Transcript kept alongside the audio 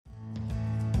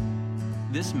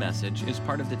This message is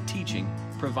part of the teaching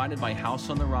provided by House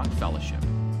on the Rock Fellowship,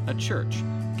 a church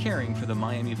caring for the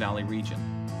Miami Valley region.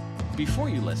 Before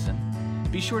you listen,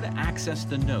 be sure to access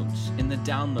the notes in the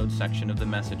download section of the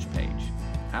message page.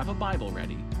 Have a Bible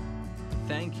ready.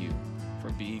 Thank you for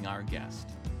being our guest.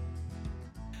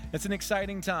 It's an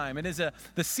exciting time. It is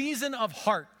the season of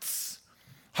hearts.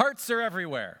 Hearts are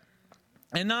everywhere.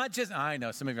 And not just, I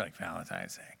know, some of you are like,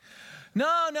 Valentine's Day.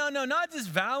 No, not just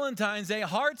Valentine's Day.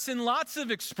 Hearts in lots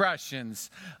of expressions.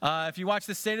 If you watched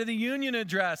the State of the Union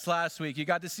address last week, you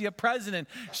got to see a president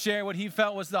share what he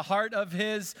felt was the heart of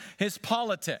his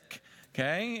politic.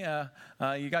 Okay,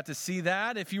 you got to see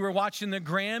that. If you were watching the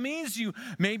Grammys, you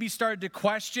maybe started to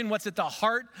question what's at the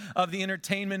heart of the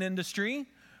entertainment industry,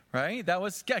 right? That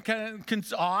was kind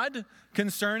of odd,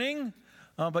 concerning.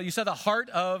 But you saw the heart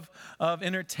of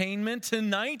entertainment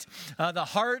tonight, the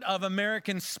heart of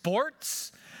American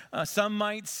sports. Some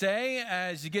might say,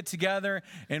 as you get together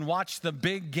and watch the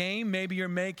big game, maybe you're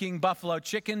making buffalo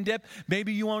chicken dip.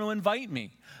 Maybe you want to invite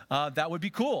me. That would be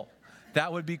cool.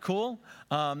 That would be cool.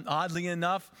 Oddly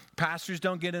enough, pastors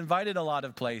don't get invited a lot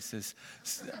of places.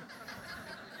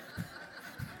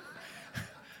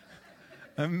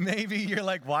 Maybe you're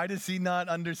like, why does he not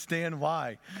understand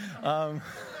why?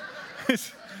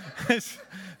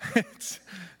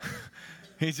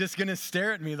 He's just going to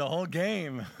stare at me the whole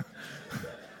game.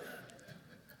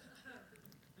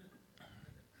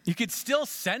 You could still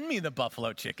send me the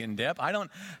buffalo chicken dip. In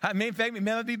fact, it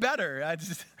may be better.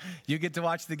 You get to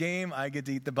watch the game. I get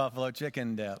to eat the buffalo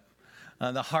chicken dip.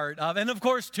 The heart of, and of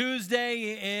course,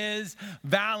 Tuesday is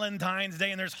Valentine's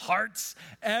Day, and there's hearts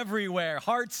everywhere.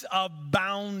 Hearts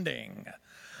abounding.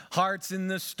 Hearts in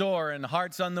the store and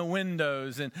hearts on the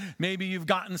windows, and maybe you've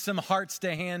gotten some hearts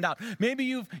to hand out. Maybe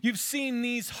you've seen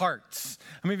these hearts.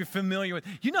 Maybe you're familiar with.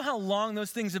 You know how long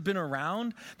those things have been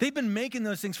around? They've been making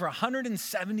those things for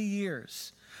 170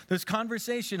 years. Those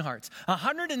conversation hearts.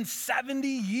 170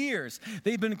 years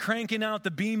they've been cranking out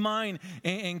the Be Mine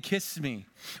and Kiss Me.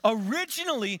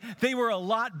 Originally, they were a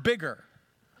lot bigger.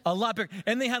 A lot bigger.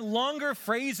 And they had longer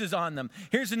phrases on them.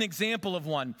 Here's an example of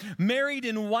one. Married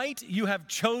in white, you have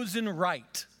chosen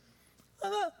right.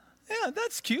 Yeah,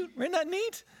 that's cute. Isn't that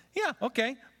neat? Yeah,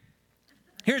 okay.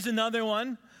 Here's another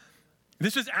one.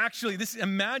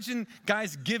 Imagine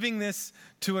guys giving this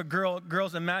to a girl.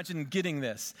 Girls, imagine getting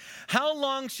this. How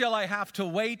long shall I have to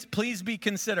wait? Please be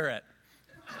considerate.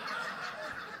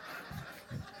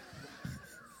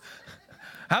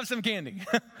 Have some candy.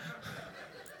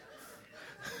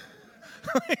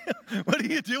 What do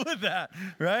you do with that,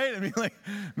 right? I mean, like,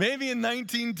 maybe in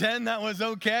 1910 that was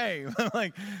okay.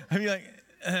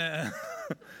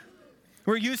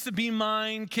 We're used to Be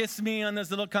Mine, Kiss Me on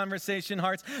those little conversation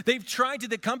hearts.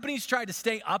 The companies tried to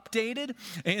stay updated.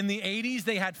 In the 80s,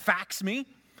 they had Fax Me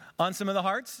on some of the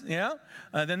hearts, yeah.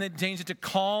 Then they changed it to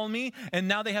Call Me, and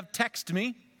now they have Text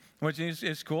Me, which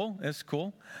is cool. It's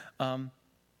cool.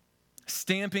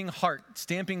 Stamping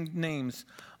names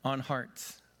on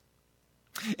hearts.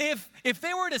 If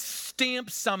they were to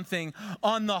stamp something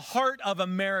on the heart of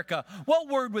America, what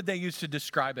word would they use to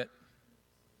describe it?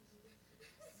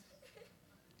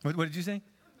 What did you say?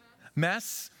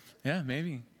 Mess? Yeah,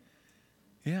 maybe.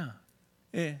 Yeah.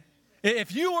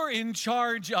 If you were in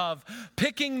charge of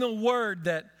picking the word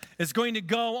that is going to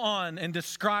go on and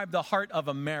describe the heart of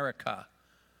America,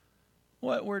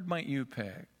 what word might you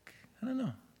pick? I don't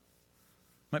know.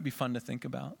 Might be fun to think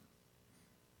about.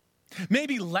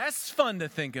 Maybe less fun to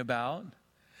think about.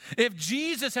 If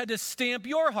Jesus had to stamp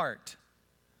your heart,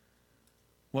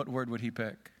 what word would he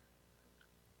pick?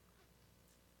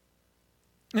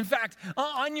 In fact,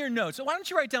 on your notes, why don't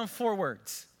you write down 4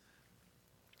 words?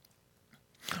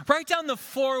 Write down the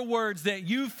 4 words that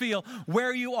you feel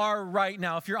where you are right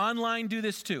now. If you're online, do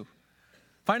this too.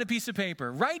 Find a piece of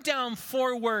paper. Write down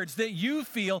 4 words that you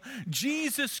feel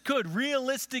Jesus could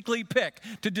realistically pick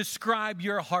to describe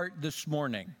your heart this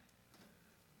morning.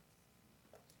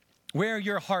 Where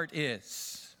your heart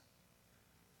is.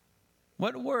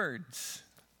 What words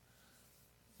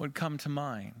would come to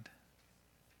mind?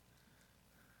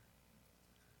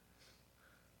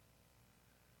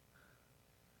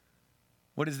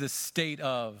 What is the state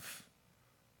of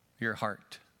your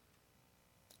heart?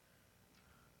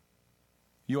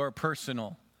 Your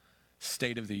personal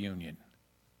state of the union.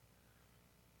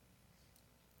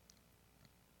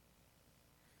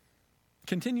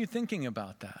 Continue thinking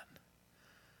about that.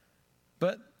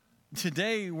 But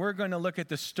today we're going to look at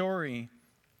the story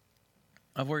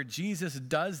of where Jesus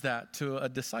does that to a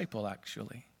disciple,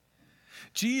 actually.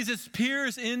 Jesus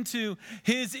peers into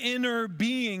his inner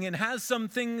being and has some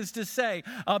things to say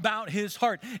about his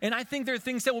heart. And I think there are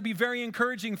things that will be very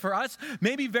encouraging for us,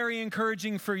 maybe very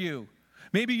encouraging for you.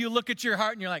 Maybe you look at your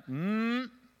heart and you're like,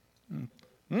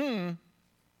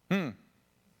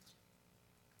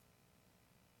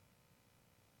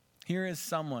 Here is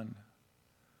someone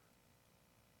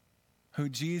who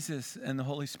Jesus and the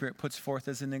Holy Spirit puts forth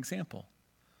as an example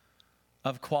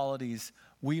of qualities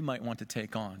we might want to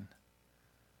take on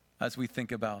as we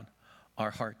think about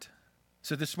our heart.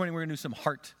 So this morning we're going to do some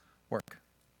heart work.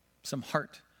 Some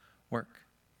heart work.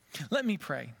 Let me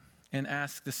pray and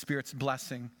ask the Spirit's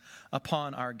blessing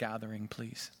upon our gathering,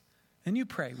 please. And you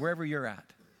pray wherever you're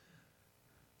at.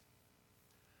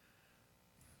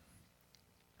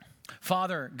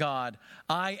 Father God,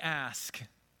 I ask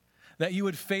that you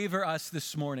would favor us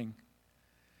this morning,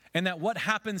 and that what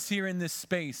happens here in this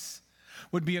space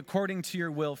would be according to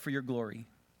your will for your glory.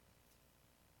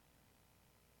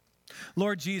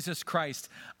 Lord Jesus Christ,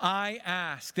 I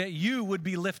ask that you would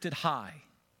be lifted high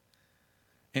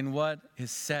in what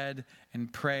is said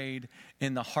and prayed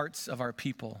in the hearts of our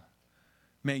people.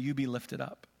 May you be lifted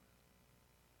up.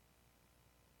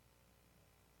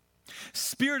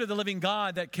 Spirit of the living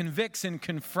God that convicts and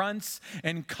confronts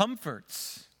and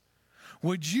comforts,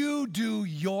 would you do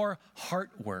your heart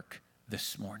work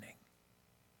this morning?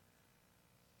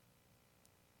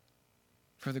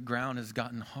 For the ground has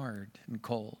gotten hard and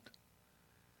cold,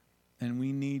 and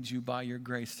we need you by your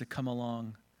grace to come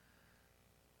along,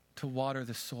 to water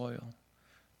the soil,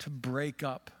 to break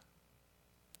up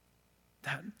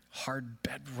that hard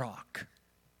bedrock.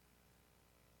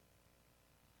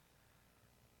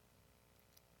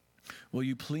 Will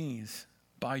you please,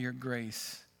 by your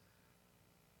grace,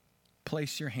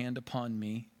 place your hand upon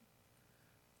me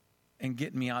and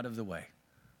get me out of the way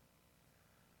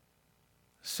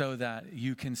so that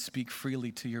you can speak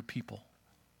freely to your people.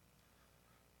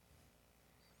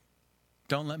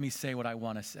 Don't let me say what I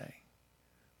want to say,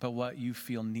 but what you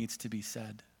feel needs to be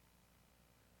said.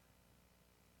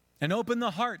 And open the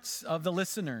hearts of the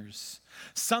listeners.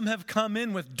 Some have come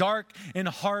in with dark and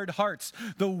hard hearts.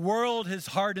 The world has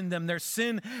hardened them. Their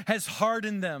sin has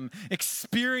hardened them.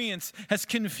 Experience has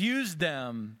confused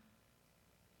them.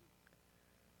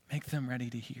 Make them ready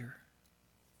to hear.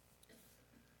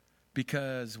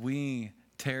 Because we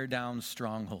tear down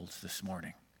strongholds this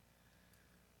morning.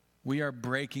 We are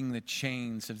breaking the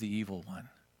chains of the evil one.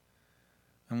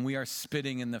 And we are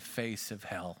spitting in the face of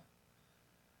hell.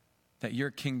 That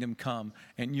your kingdom come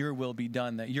and your will be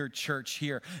done, that your church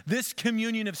here, this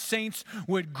communion of saints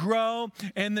would grow,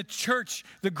 and the church,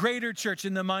 the greater church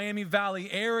in the Miami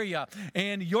Valley area,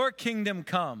 and your kingdom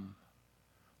come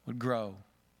would grow.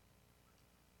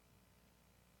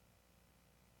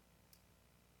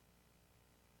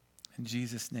 In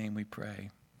Jesus' name we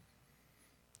pray.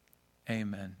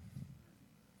 Amen.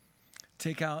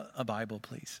 Take out a Bible,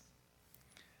 please.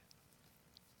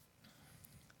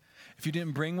 If you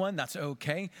didn't bring one, that's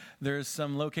okay. There's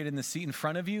some located in the seat in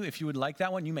front of you. If you would like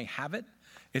that one, you may have it.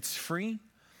 It's free.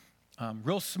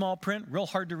 Real small print, real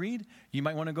hard to read. You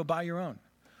might want to go buy your own.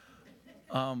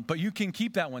 But you can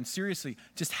keep that one. Seriously,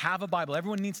 just have a Bible.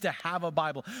 Everyone needs to have a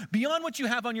Bible. Beyond what you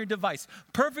have on your device.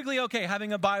 Perfectly okay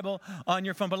having a Bible on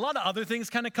your phone. But a lot of other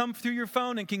things kind of come through your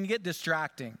phone and can get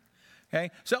distracting. Okay,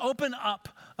 so open up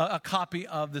a copy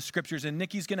of the scriptures, and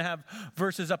Nikki's going to have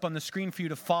verses up on the screen for you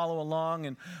to follow along,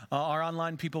 and our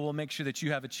online people will make sure that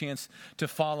you have a chance to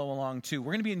follow along too.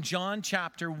 We're going to be in John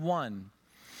chapter 1.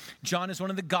 John is one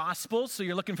of the Gospels, so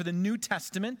you're looking for the New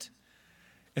Testament.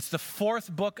 It's the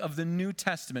fourth book of the New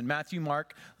Testament: Matthew,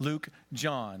 Mark, Luke,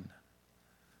 John.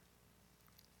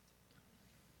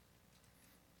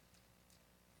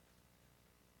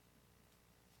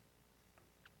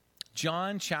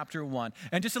 John chapter 1.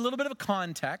 And just a little bit of a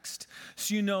context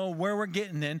so you know where we're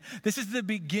getting in. This is the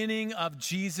beginning of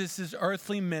Jesus'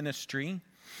 earthly ministry.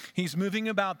 He's moving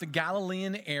about the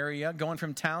Galilean area, going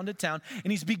from town to town,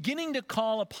 and he's beginning to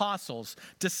call apostles,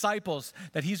 disciples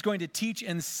that he's going to teach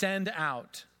and send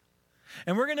out.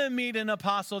 And we're going to meet an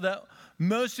apostle that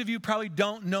most of you probably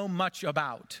don't know much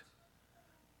about.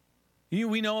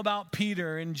 We know about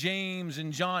Peter and James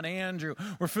and John, Andrew.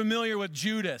 We're familiar with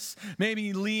Judas,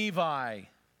 maybe Levi.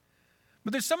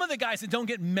 But there's some of the guys that don't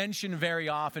get mentioned very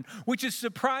often, which is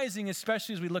surprising,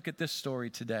 especially as we look at this story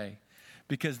today,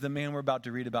 because the man we're about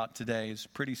to read about today is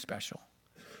pretty special,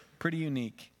 pretty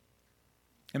unique,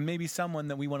 and maybe someone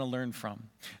that we want to learn from.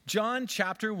 John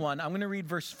chapter 1, I'm going to read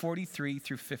verse 43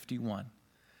 through 51. I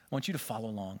want you to follow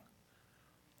along.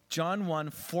 John 1,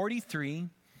 43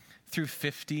 through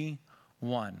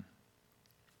 51.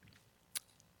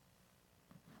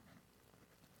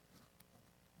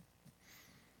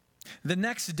 The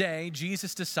next day,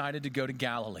 Jesus decided to go to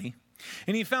Galilee,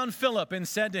 and he found Philip and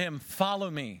said to him, "Follow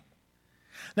me."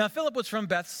 Now, Philip was from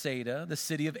Bethsaida, the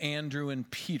city of Andrew and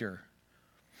Peter.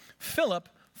 Philip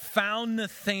found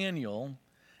Nathanael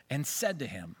and said to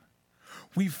him,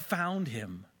 "We've found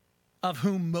him, of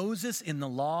whom Moses in the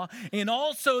law and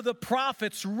also the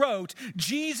prophets wrote,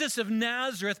 Jesus of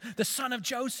Nazareth, the son of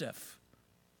Joseph."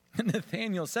 And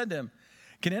Nathanael said to him,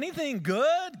 "Can anything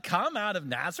good come out of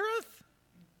Nazareth?"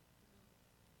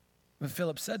 But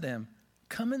Philip said to him,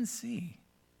 "Come and see."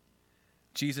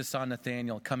 Jesus saw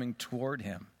Nathanael coming toward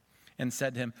him and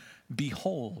said to him,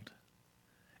 "Behold,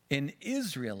 an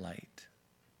Israelite,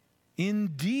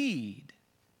 indeed,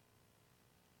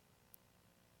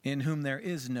 in whom there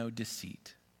is no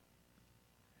deceit."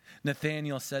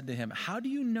 Nathanael said to him, "How do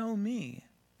you know me?"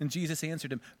 And Jesus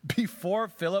answered him, "Before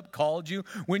Philip called you,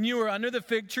 when you were under the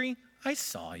fig tree, I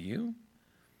saw you."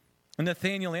 And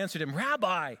Nathanael answered him,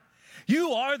 "Rabbi,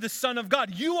 you are the Son of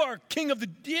God. You are King of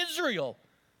Israel."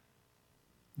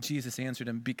 Jesus answered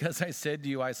him, "Because I said to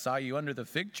you, I saw you under the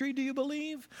fig tree, do you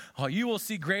believe? Oh, you will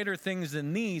see greater things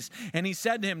than these." And he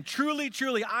said to him, "Truly,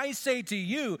 truly, I say to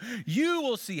you, you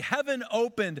will see heaven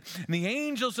opened and the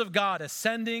angels of God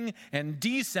ascending and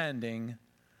descending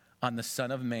on the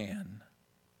Son of Man."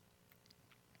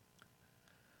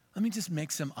 Let me just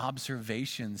make some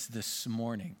observations this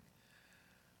morning.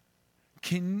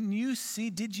 Did you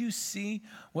see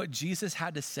what Jesus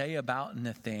had to say about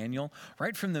Nathanael?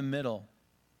 Right from the middle.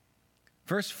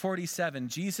 Verse 47,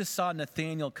 Jesus saw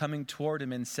Nathanael coming toward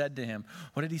him and said to him,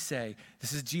 what did he say?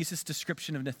 This is Jesus'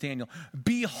 description of Nathanael.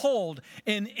 "Behold,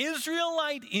 an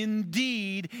Israelite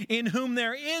indeed, in whom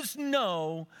there is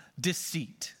no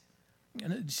deceit."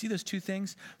 And you see those two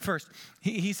things? First,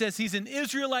 he says he's an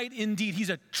Israelite indeed. He's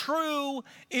a true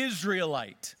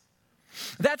Israelite.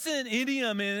 That's an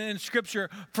idiom in Scripture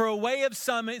for a way of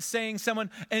saying someone,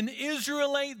 an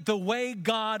Israelite, the way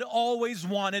God always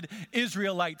wanted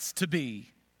Israelites to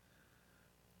be.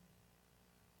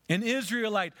 An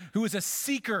Israelite who is a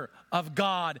seeker of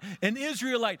God. An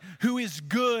Israelite who is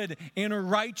good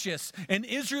and righteous. An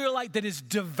Israelite that is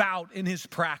devout in his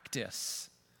practice.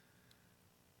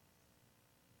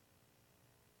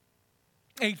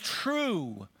 A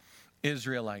true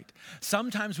Israelite.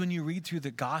 Sometimes when you read through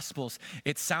the Gospels,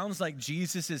 it sounds like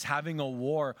Jesus is having a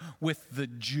war with the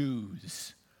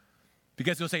Jews.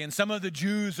 Because he'll say, and some of the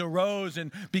Jews arose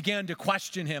and began to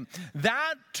question him.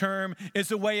 That term is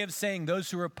a way of saying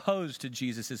those who are opposed to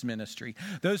Jesus' ministry,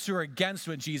 those who are against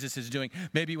what Jesus is doing.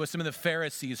 Maybe it was some of the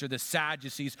Pharisees or the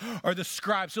Sadducees or the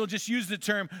scribes. So he'll just use the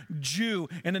term Jew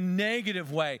in a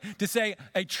negative way to say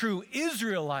a true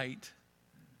Israelite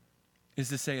is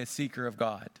to say a seeker of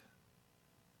God,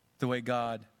 the way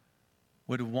God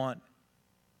would want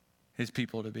his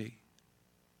people to be.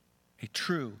 A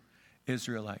true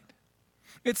Israelite.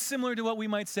 It's similar to what we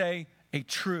might say a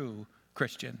true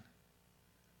Christian.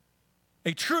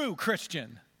 A true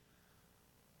Christian.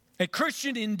 A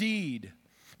Christian indeed.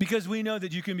 Because we know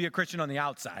that you can be a Christian on the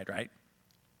outside, right?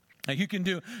 Like you can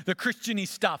do the Christian-y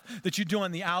stuff that you do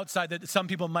on the outside that some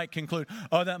people might conclude,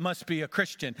 oh, that must be a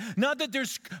Christian. Not that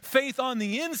there's faith on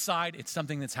the inside, it's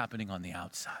something that's happening on the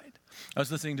outside. I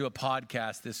was listening to a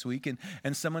podcast this week,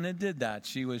 and someone had did that.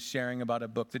 She was sharing about a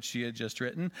book that she had just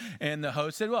written, and the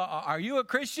host said, well, are you a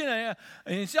Christian? And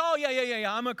he said, oh,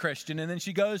 yeah, I'm a Christian. And then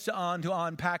she goes on to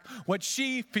unpack what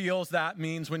she feels that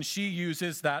means when she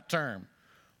uses that term.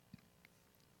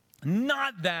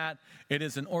 Not that it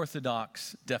is an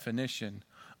orthodox definition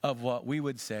of what we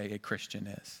would say a Christian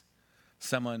is.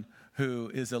 Someone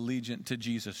who is allegiant to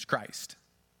Jesus Christ.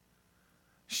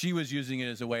 She was using it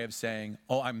as a way of saying,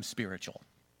 oh, I'm spiritual.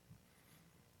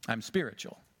 I'm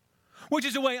spiritual. Which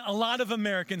is a way a lot of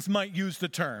Americans might use the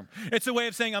term. It's a way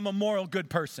of saying I'm a moral good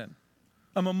person.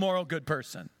 I'm a moral good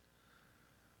person.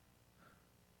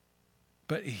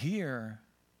 But here,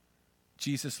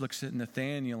 Jesus looks at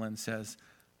Nathanael and says,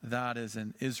 that is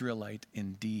an Israelite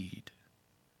indeed.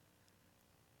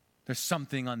 There's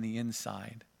something on the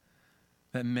inside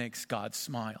that makes God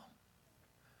smile.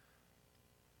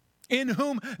 In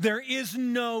whom there is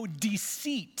no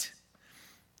deceit.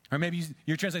 Or maybe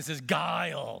your translation says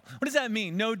guile. What does that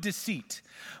mean? No deceit.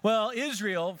 Well,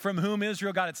 Israel, from whom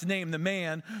Israel got its name, the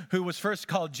man who was first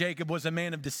called Jacob, was a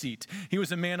man of deceit. He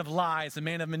was a man of lies, a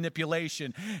man of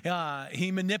manipulation.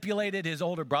 He manipulated his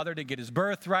older brother to get his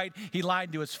birthright. He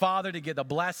lied to his father to get the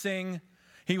blessing.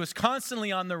 He was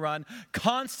constantly on the run,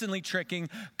 constantly tricking,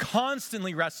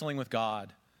 constantly wrestling with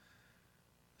God.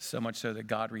 So much so that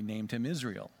God renamed him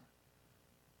Israel.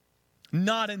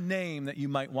 Not a name that you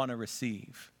might want to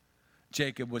receive.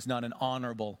 Jacob was not an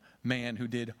honorable man who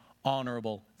did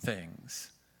honorable things.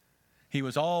 he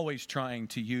was always trying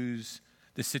to use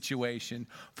the situation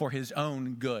for his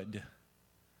own good.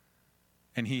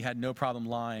 And he had no problem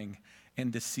lying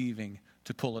and deceiving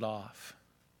to pull it off.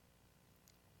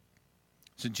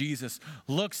 So Jesus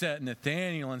looks at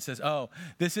Nathanael and says, oh,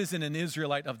 this isn't an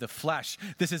Israelite of the flesh.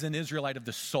 This is an Israelite of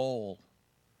the soul.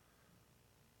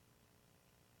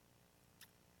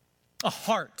 A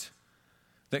heart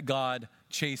that God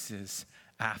chases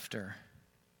after.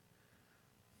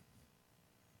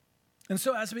 And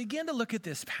so as we begin to look at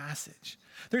this passage,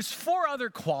 there's 4 other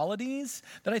qualities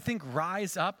that I think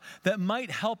rise up that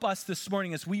might help us this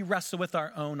morning as we wrestle with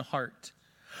our own heart.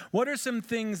 What are some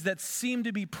things that seem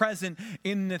to be present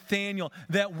in Nathanael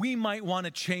that we might want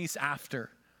to chase after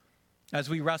as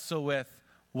we wrestle with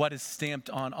what is stamped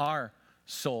on our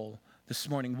soul this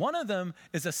morning? One of them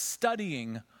is a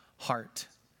studying heart.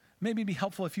 Maybe it'd be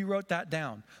helpful if you wrote that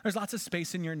down. There's lots of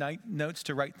space in your notes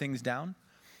to write things down.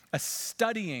 A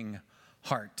studying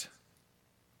heart.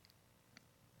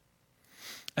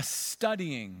 A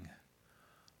studying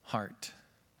heart.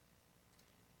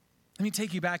 Let me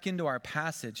take you back into our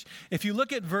passage. If you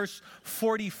look at verse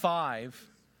 45,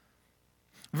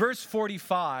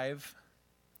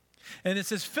 and it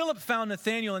says, Philip found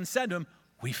Nathanael and said to him,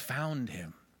 we found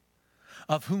him,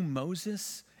 of whom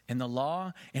Moses and the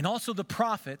law and also the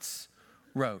prophets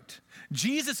wrote,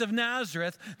 Jesus of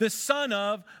Nazareth, the son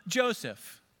of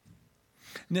Joseph.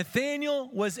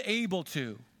 Nathanael was able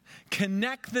to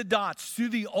connect the dots through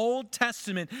the Old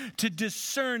Testament to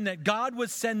discern that God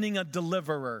was sending a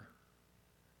deliverer.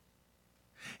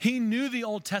 He knew the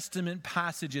Old Testament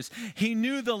passages. He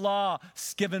knew the law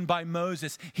given by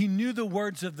Moses. He knew the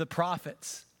words of the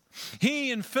prophets.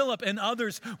 He and Philip and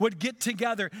others would get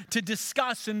together to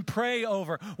discuss and pray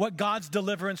over what God's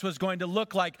deliverance was going to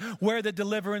look like, where the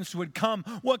deliverance would come,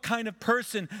 what kind of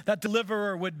person that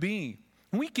deliverer would be.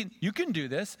 You can do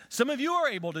this. Some of you are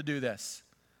able to do this.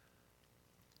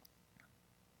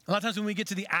 A lot of times when we get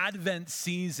to the Advent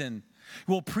season,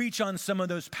 we'll preach on some of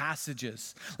those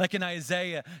passages. Like in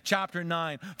Isaiah chapter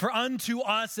 9. For unto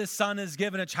us a son is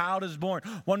given, a child is born.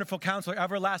 Wonderful Counselor,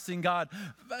 everlasting God,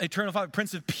 eternal Father,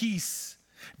 Prince of Peace.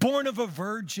 Born of a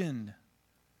virgin.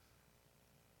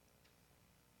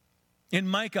 In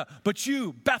Micah, but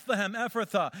you, Bethlehem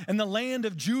Ephrathah, and the land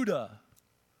of Judah.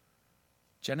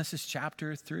 Genesis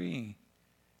chapter 3.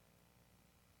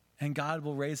 And God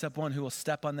will raise up one who will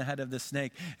step on the head of the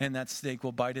snake, and that snake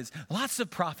will bite his. Lots of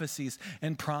prophecies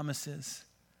and promises.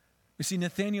 You see,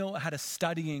 Nathanael had a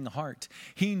studying heart.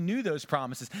 He knew those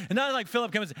promises. And not like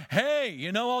Philip comes and says, hey,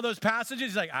 you know all those passages?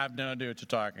 He's like, I have no idea what you're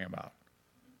talking about.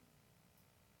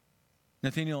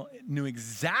 Nathanael knew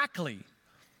exactly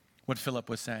what Philip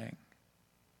was saying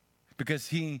because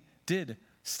he did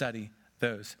study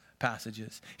those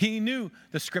passages. He knew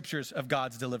the scriptures of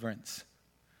God's deliverance.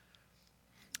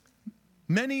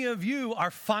 Many of you are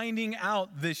finding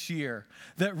out this year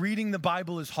that reading the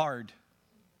Bible is hard.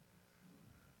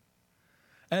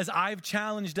 As I've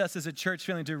challenged us as a church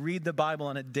family to read the Bible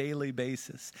on a daily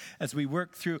basis as we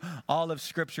work through all of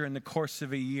Scripture in the course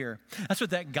of a year. That's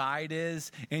what that guide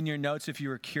is in your notes if you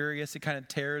were curious. It kind of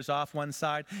tears off one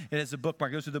side. It has a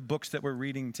bookmark. Those are the books that we're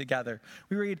reading together.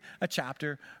 We read a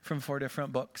chapter from 4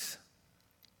 different books.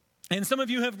 And some of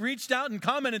you have reached out and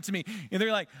commented to me. And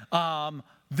they're like,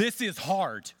 this is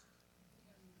hard.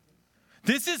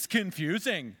 This is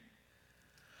confusing.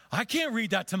 I can't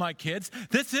read that to my kids.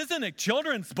 This isn't a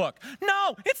children's book.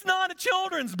 No, it's not a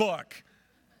children's book.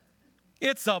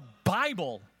 It's a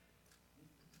Bible.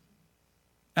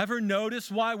 Ever notice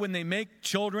why when they make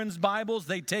children's Bibles,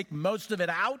 they take most of it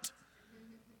out?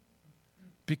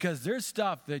 Because there's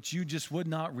stuff that you just would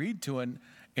not read to an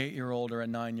 8-year-old or a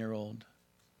 9-year-old.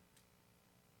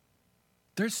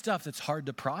 There's stuff that's hard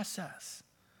to process.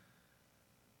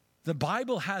 The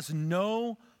Bible has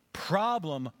no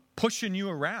problem pushing you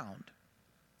around.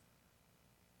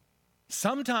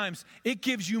 Sometimes it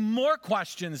gives you more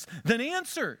questions than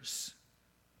answers.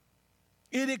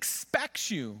 It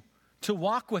expects you to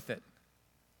walk with it,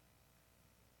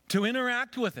 to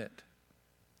interact with it.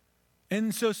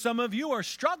 And so some of you are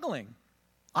struggling.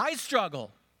 I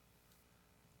struggle.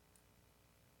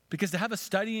 Because to have a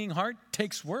studying heart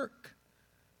takes work.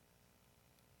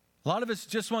 A lot of us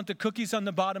just want the cookies on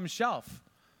the bottom shelf.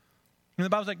 And the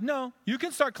Bible's like, no, you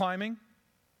can start climbing.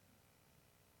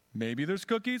 Maybe there's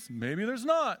cookies, maybe there's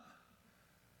not.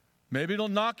 Maybe it'll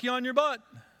knock you on your butt.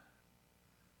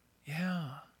 Yeah.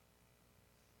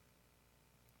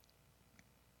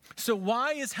 So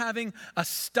why is having a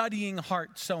studying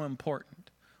heart so important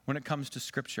when it comes to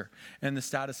Scripture and the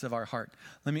status of our heart?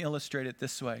 Let me illustrate it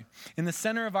this way. In the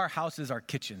center of our house is our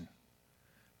kitchen.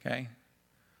 Okay?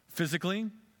 Physically,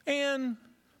 and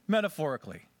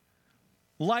metaphorically.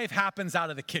 Life happens out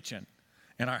of the kitchen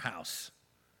in our house.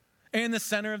 And the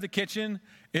center of the kitchen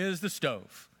is the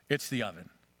stove. It's the oven.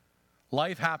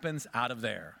 Life happens out of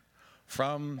there.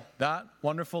 From that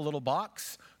wonderful little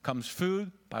box comes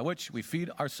food by which we feed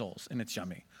our souls, and it's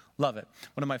yummy. Love it.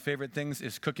 One of my favorite things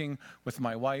is cooking with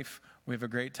my wife. We have a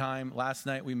great time. Last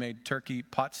night we made turkey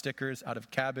pot stickers out of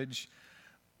cabbage,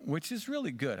 which is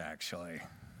really good, actually.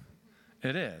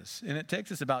 It is. And it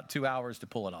takes us about 2 hours to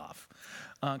pull it off.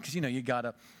 Because, you got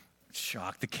to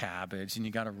shock the cabbage and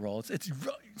you got to roll. It's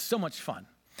so much fun.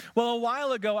 Well, a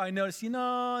while ago I noticed,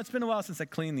 it's been a while since I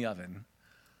cleaned the oven.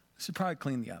 I should probably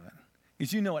clean the oven.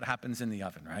 Because you know what happens in the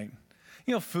oven, right?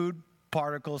 Food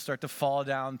particles start to fall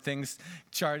down, things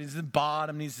charred, the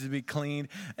bottom needs to be cleaned.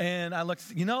 And I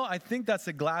looked, I think that's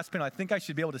a glass panel. I think I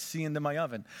should be able to see into my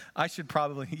oven. I should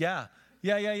probably, yeah.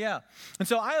 And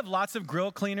so I have lots of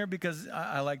grill cleaner because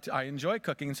I enjoy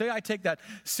cooking. And so I take that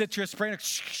citrus spray and it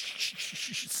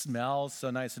smells so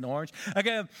nice and orange. I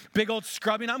get a big old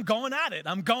scrubbing. I'm going at it.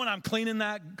 I'm cleaning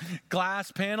that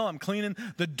glass panel. I'm cleaning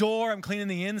the door. I'm cleaning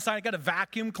the inside. I got a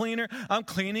vacuum cleaner. I'm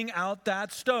cleaning out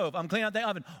that stove. I'm cleaning out the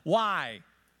oven. Why?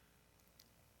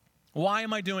 Why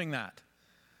am I doing that?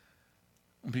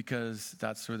 Because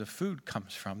that's where the food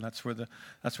comes from. That's where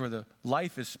the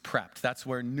life is prepped. That's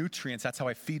where nutrients, that's how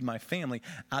I feed my family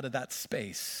out of that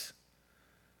space.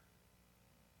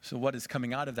 So what is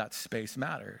coming out of that space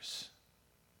matters.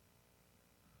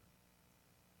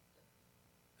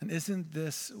 And isn't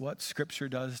this what Scripture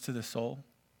does to the soul?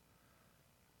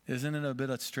 Isn't it a bit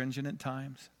astringent at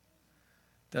times?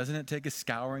 Doesn't it take a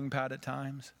scouring pad at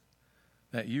times?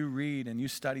 That you read and you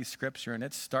study Scripture and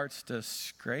it starts to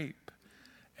scrape.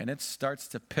 And it starts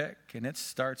to pick, and it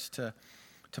starts to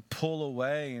pull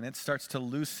away, and it starts to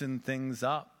loosen things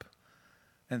up.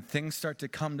 And things start to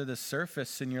come to the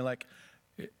surface, and you're like,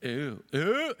 ew.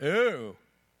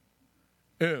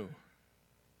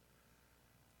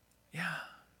 Yeah.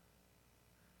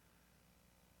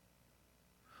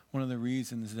 One of the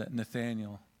reasons that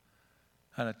Nathanael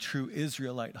had a true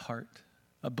Israelite heart,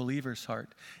 a believer's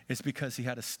heart, is because he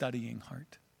had a studying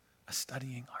heart. A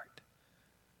studying heart.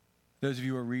 Those of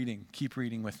you who are reading, keep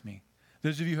reading with me.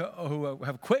 Those of you who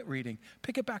have quit reading,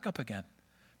 pick it back up again.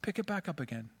 Pick it back up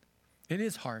again. It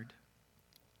is hard.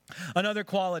 Another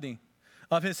quality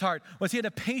of his heart was he had a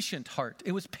patient heart.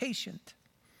 It was patient.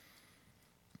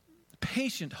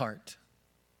 Patient heart.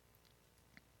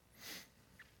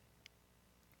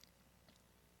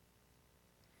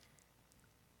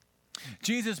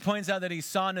 Jesus points out that he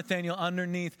saw Nathanael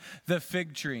underneath the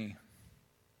fig tree.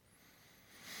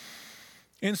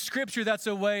 In Scripture, that's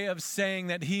a way of saying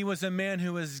that he was a man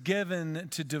who was given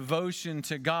to devotion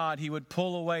to God. He would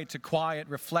pull away to quiet,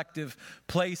 reflective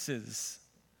places.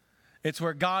 It's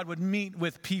where God would meet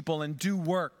with people and do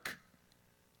work.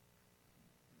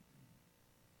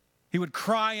 He would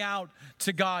cry out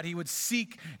to God. He would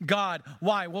seek God.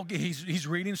 Why? Well, he's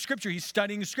reading Scripture. He's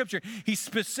studying Scripture. He's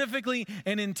specifically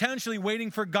and intentionally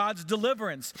waiting for God's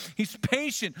deliverance. He's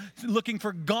patient, looking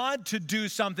for God to do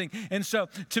something. And so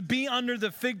to be under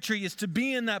the fig tree is to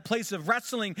be in that place of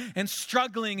wrestling and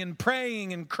struggling and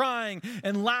praying and crying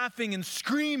and laughing and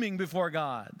screaming before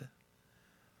God.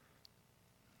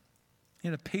 He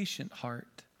had a patient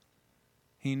heart.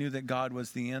 He knew that God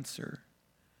was the answer.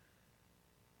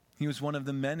 He was one of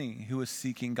the many who was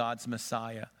seeking God's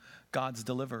Messiah, God's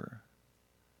deliverer.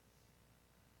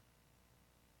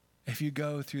 If you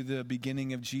go through the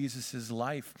beginning of Jesus'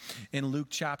 life in Luke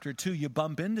chapter 2, you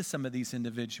bump into some of these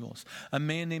individuals. A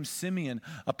man named Simeon,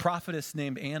 a prophetess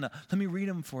named Anna. Let me read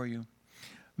them for you.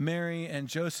 Mary and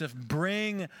Joseph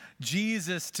bring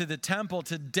Jesus to the temple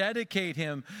to dedicate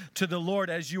him to the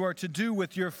Lord, as you are to do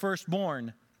with your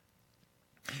firstborn.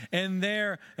 And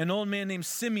there, an old man named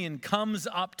Simeon comes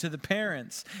up to the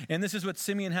parents. And this is what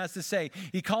Simeon has to say.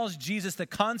 He calls Jesus the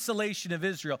consolation of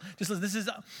Israel. Just listen, this is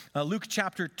Luke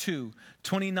chapter 2,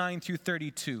 29 through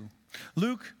 32.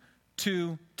 Luke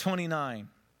 2, 29.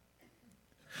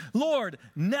 Lord,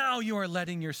 now you are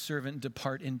letting your servant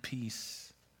depart in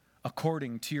peace,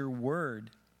 according to your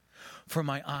word. For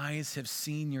my eyes have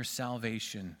seen your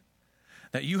salvation,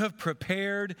 that you have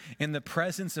prepared in the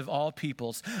presence of all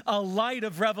peoples, a light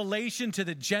of revelation to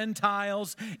the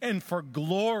Gentiles and for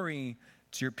glory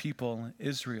to your people,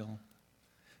 Israel.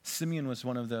 Simeon was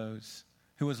one of those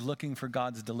who was looking for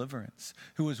God's deliverance,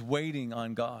 who was waiting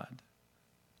on God,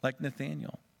 like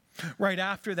Nathanael. Right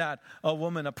after that, a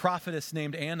woman, a prophetess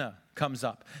named Anna, comes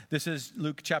up. This is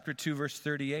Luke chapter 2, verse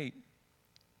 38.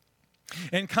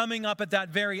 And coming up at that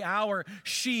very hour,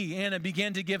 she, Anna,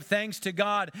 began to give thanks to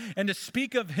God and to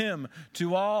speak of him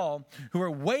to all who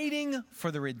were waiting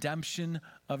for the redemption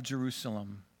of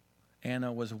Jerusalem.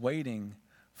 Anna was waiting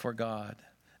for God.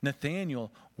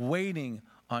 Nathanael waiting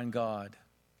on God.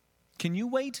 Can you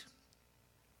wait?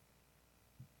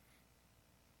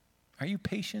 Are you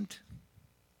patient?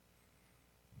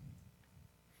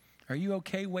 Are you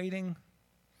okay waiting?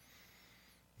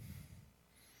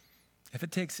 If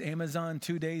it takes Amazon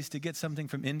 2 days to get something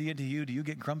from India to you, do you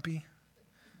get grumpy?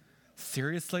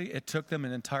 Seriously, it took them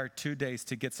an entire 2 days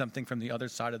to get something from the other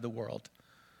side of the world.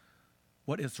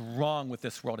 What is wrong with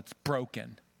this world? It's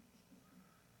broken.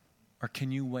 Or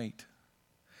can you wait?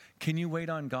 Can you wait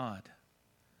on God?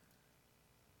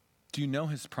 Do you know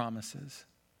his promises?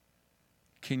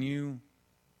 Can you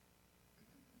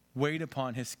wait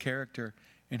upon his character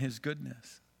and his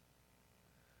goodness?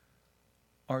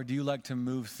 Or do you like to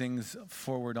move things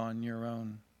forward on your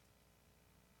own?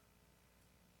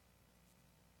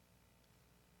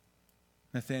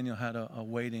 Nathanael had a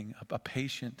waiting, a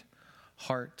patient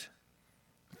heart.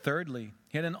 Thirdly,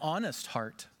 he had an honest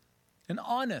heart. An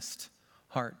honest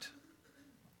heart.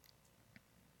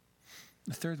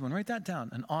 The third one, write that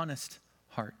down, an honest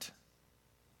heart.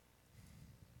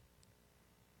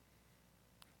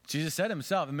 Jesus said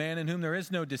himself, a man in whom there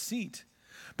is no deceit.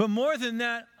 But more than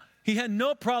that, he had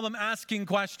no problem asking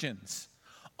questions,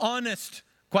 honest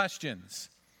questions.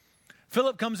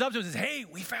 Philip comes up to him and says, hey,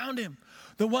 we found him.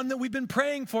 The one that we've been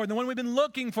praying for, the one we've been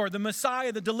looking for, the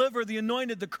Messiah, the deliverer, the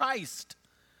anointed, the Christ.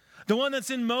 The one that's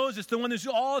in Moses, the one that's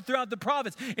all throughout the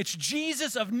prophets. It's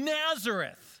Jesus of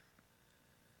Nazareth.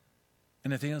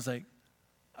 And Nathanael's like,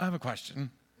 I have a question.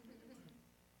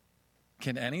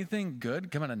 Can anything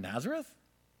good come out of Nazareth?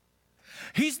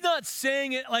 He's not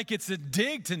saying it like it's a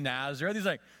dig to Nazareth. He's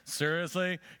like,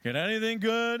 seriously, can anything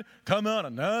good come out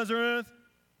of Nazareth?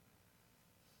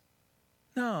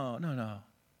 No.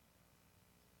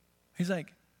 He's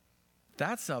like,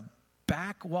 that's a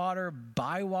backwater,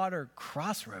 bywater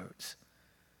crossroads.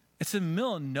 It's in the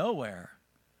middle of nowhere.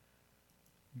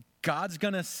 God's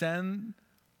going to send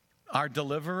our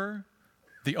deliverer,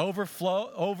 the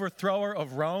overthrower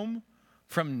of Rome,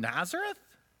 from Nazareth?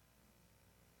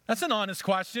 That's an honest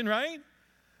question, right?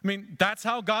 I mean, that's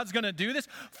how God's going to do this?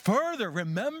 Further,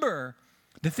 remember,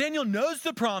 Nathanael knows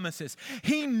the promises.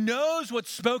 He knows what's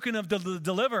spoken of the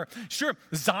deliverer. Sure,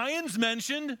 Zion's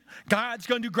mentioned. God's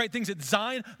going to do great things at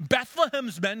Zion.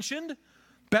 Bethlehem's mentioned.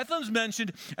 Bethlehem's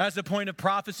mentioned as a point of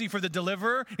prophecy for the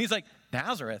deliverer. He's like,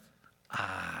 Nazareth?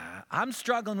 I'm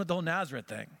struggling with the whole Nazareth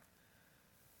thing.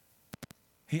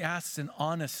 He asks an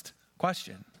honest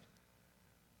question.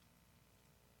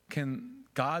 Can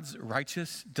God's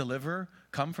righteous deliverer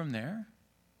come from there?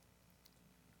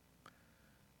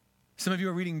 Some of you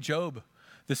are reading Job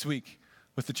this week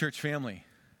with the church family,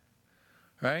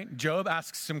 right? Job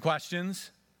asks some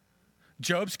questions.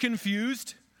 Job's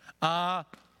confused. God,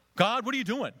 what are you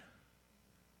doing?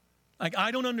 Like,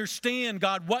 I don't understand,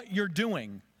 God, what you're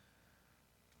doing.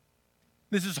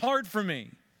 This is hard for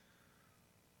me.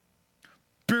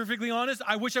 Perfectly honest,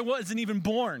 I wish I wasn't even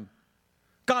born.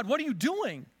 God, what are you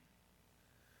doing?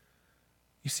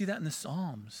 You see that in the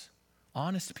Psalms.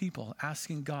 Honest people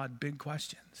asking God big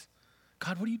questions.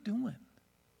 God, what are you doing?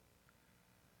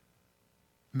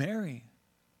 Mary,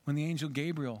 when the angel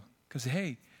Gabriel goes,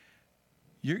 hey,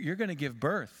 you're going to give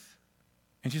birth.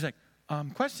 And she's like,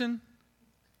 question.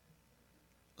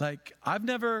 Like, I've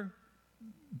never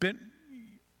been,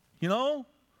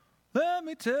 let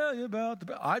me tell you about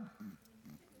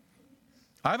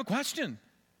I have a question.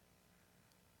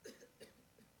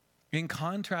 In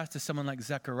contrast to someone like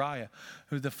Zechariah,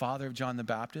 who's the father of John the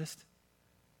Baptist,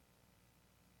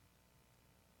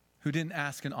 who didn't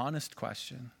ask an honest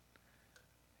question.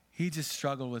 He just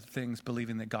struggled with things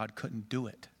believing that God couldn't do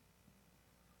it.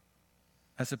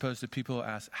 As opposed to people who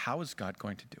ask, how is God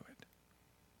going to do it?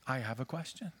 I have a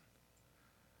question.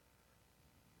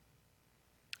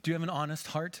 Do you have an honest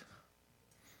heart?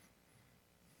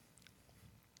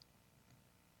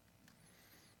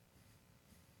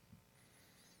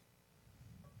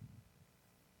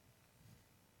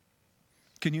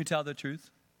 Can you tell the truth?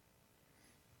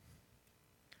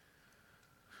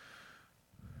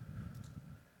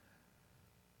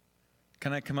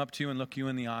 Can I come up to you and look you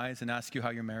in the eyes and ask you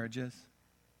how your marriage is?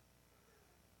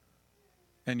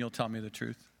 And you'll tell me the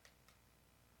truth?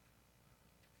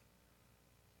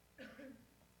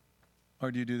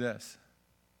 Or do you do this?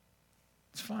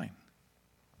 It's fine.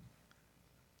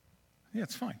 Yeah,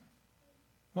 it's fine.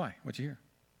 Why? What'd you hear?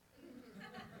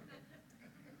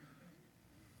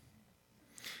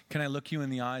 Can I look you in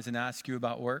the eyes and ask you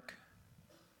about work?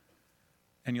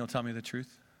 and you'll tell me the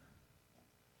truth?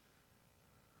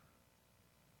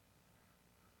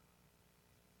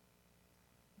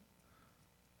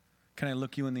 Can I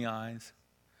look you in the eyes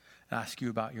and ask you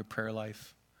about your prayer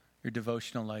life, your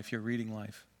devotional life, your reading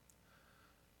life?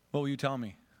 What will you tell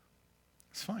me?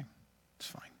 It's fine. It's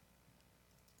fine.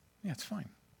 Yeah, it's fine.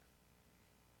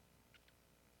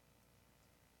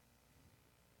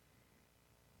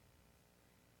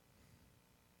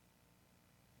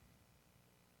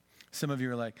 Some of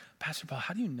you are like, Pastor Paul,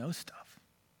 how do you know stuff?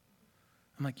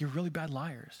 I'm like, you're really bad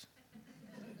liars.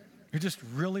 You're just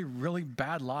really, really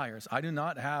bad liars. I do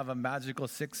not have a magical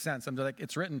sixth sense. I'm like,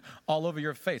 it's written all over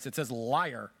your face. It says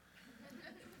liar.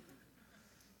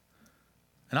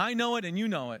 And I know it and you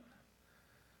know it.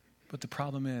 But the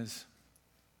problem is,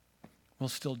 we'll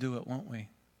still do it, won't we?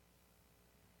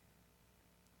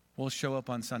 We'll show up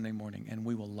on Sunday morning and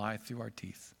we will lie through our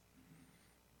teeth.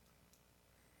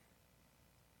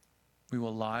 We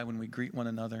will lie when we greet one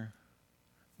another.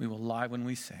 We will lie when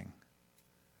we sing.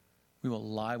 We will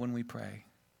lie when we pray.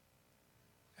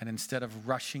 And instead of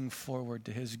rushing forward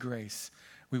to his grace,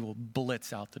 we will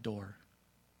blitz out the door,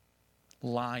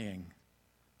 lying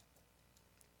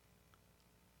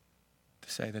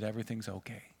to say that everything's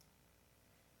okay.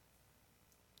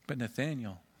 But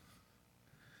Nathanael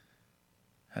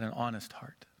had an honest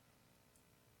heart.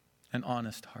 An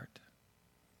honest heart.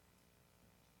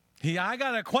 I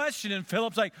got a question, and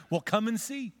Philip's like, well, come and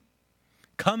see.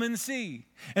 Come and see.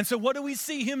 And so what do we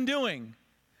see him doing?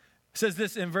 It says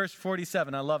this in verse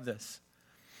 47. I love this.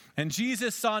 And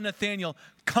Jesus saw Nathanael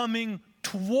coming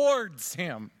towards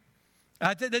him.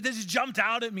 That just jumped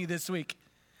out at me this week.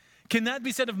 Can that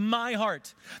be said of my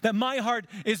heart? That my heart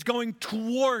is going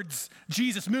towards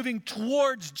Jesus, moving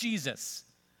towards Jesus.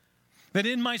 That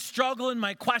in my struggle and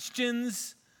my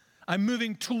questions, I'm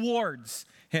moving towards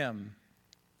him.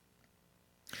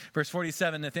 Verse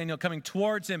 47, Nathanael coming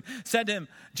towards him said to him,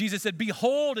 Jesus said,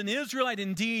 behold, an Israelite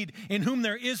indeed, in whom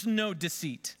there is no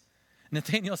deceit.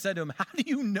 Nathanael said to him, how do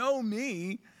you know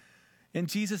me? And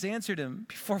Jesus answered him,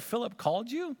 before Philip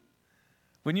called you,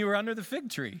 when you were under the fig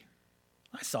tree,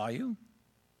 I saw you.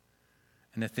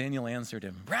 And Nathanael answered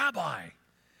him, Rabbi,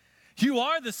 you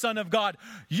are the Son of God.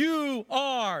 You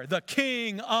are the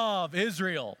King of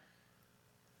Israel.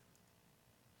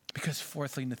 Because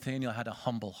fourthly, Nathanael had a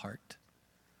humble heart.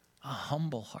 A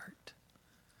humble heart.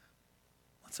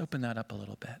 Let's open that up a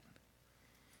little bit.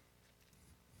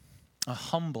 A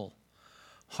humble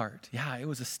heart. Yeah, it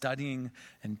was a studying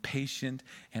and patient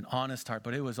and honest heart,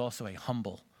 but it was also a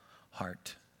humble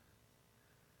heart.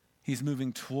 He's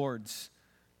moving towards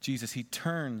Jesus. He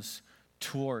turns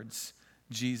towards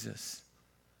Jesus.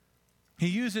 He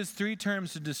uses three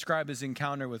terms to describe his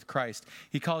encounter with Christ.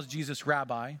 He calls Jesus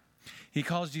Rabbi. He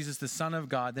calls Jesus the Son of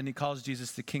God. Then he calls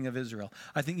Jesus the King of Israel.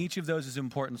 I think each of those is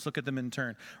important. Let's look at them in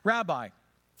turn. Rabbi,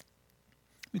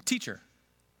 teacher.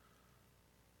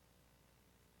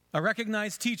 A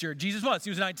recognized teacher. Jesus was. He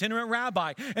was an itinerant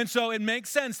rabbi. And so it makes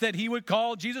sense that he would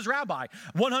call Jesus Rabbi.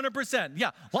 100%.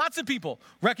 Yeah, lots of people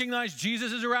recognize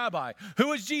Jesus as a rabbi.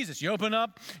 Who is Jesus? You open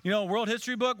up, world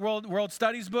history book, world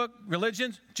studies book,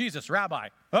 religions, Jesus, Rabbi.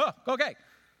 Oh, okay.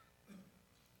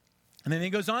 And then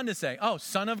he goes on to say,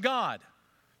 Son of God.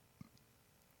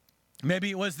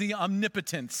 Maybe it was the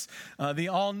omnipotence, the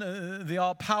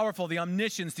all-powerful, the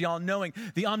omniscience, the all-knowing,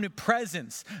 the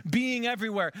omnipresence, being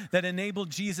everywhere that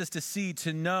enabled Jesus to see,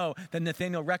 to know that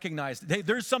Nathanael recognized.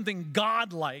 There's something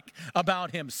God-like about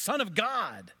him. Son of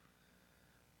God.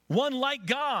 One like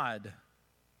God.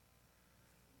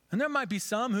 And there might be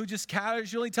some who just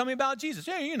casually tell me about Jesus.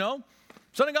 Hey,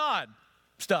 Son of God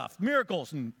stuff,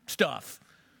 miracles and stuff.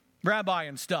 Rabbi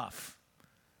and stuff.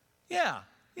 Yeah,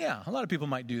 a lot of people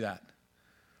might do that.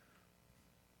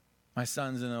 My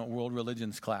son's in a world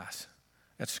religions class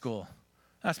at school.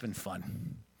 That's been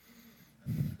fun.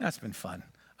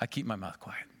 I keep my mouth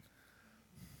quiet.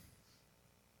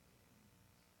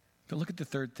 But look at the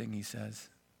third thing he says.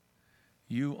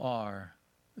 You are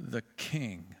the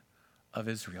King of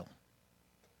Israel.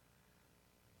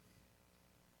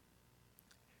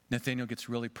 Nathanael gets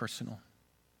really personal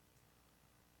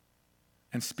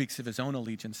and speaks of his own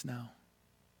allegiance now.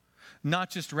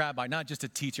 Not just rabbi, not just a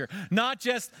teacher, not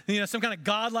just some kind of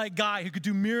godlike guy who could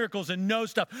do miracles and know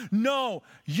stuff. No,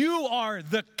 you are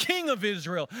the King of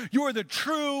Israel. You are the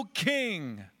true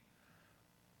King.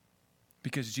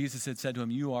 Because Jesus had said to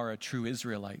him, you are a true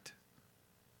Israelite.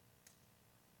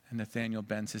 And Nathanael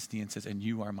bends his knee and says, and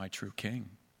you are my true King.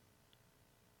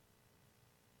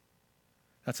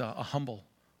 That's a humble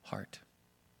heart.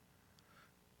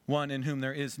 One in whom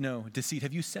there is no deceit.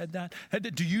 Have you said that?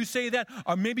 Do you say that?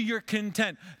 Or maybe you're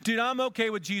content. Dude, I'm okay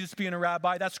with Jesus being a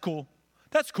rabbi. That's cool.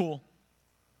 That's cool.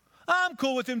 I'm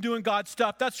cool with him doing God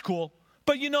stuff. That's cool.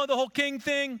 But you know the whole king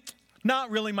thing?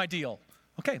 Not really my deal.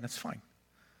 Okay, that's fine.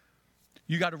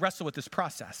 You got to wrestle with this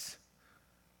process.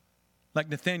 Like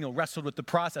Nathanael wrestled with the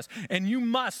process. And you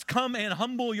must come and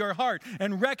humble your heart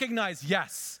and recognize,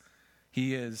 yes,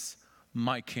 he is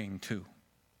my king too.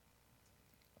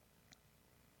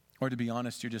 Or to be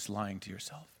honest, you're just lying to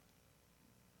yourself.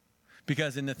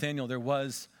 Because in Nathanael, there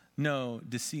was no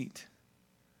deceit.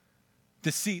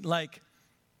 Deceit like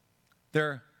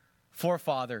their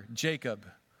forefather, Jacob,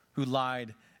 who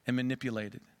lied and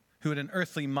manipulated, who had an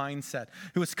earthly mindset,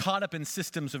 who was caught up in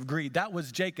systems of greed. That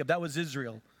was Jacob. That was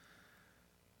Israel.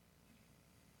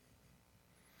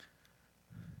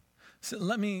 So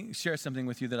let me share something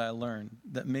with you that I learned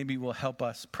that maybe will help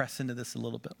us press into this a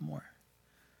little bit more.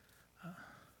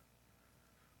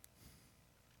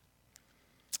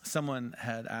 Someone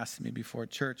had asked me before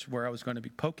church where I was going to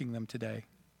be poking them today.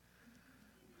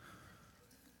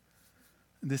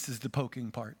 This is the poking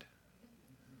part.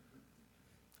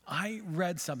 I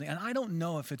read something, and I don't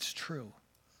know if it's true.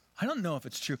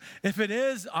 If it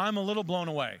is, I'm a little blown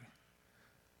away.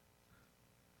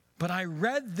 But I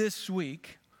read this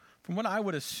week, from what I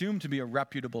would assume to be a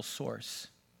reputable source,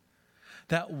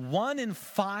 that 1 in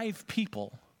 5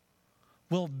 people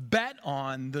will bet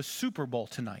on the Super Bowl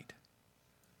tonight.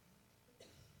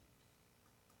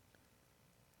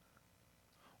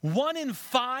 1 in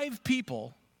 5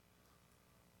 people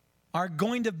are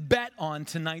going to bet on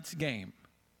tonight's game.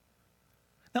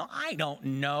 Now, I don't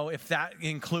know if that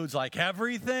includes like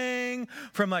everything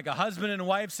from like a husband and a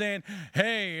wife saying,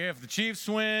 hey, if the Chiefs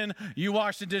win, you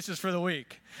wash the dishes for the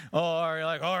week. Or you're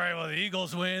like, all right, well, the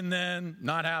Eagles win, then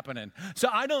not happening. So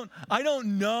I don't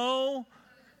know.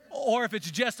 Or if it's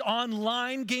just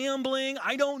online gambling,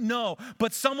 I don't know.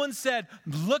 But someone said,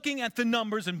 looking at the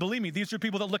numbers, and believe me, these are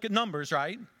people that look at numbers,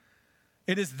 right?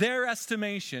 It is their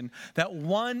estimation that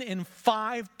 1 in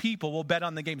 5 people will bet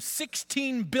on the game.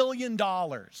 $16 billion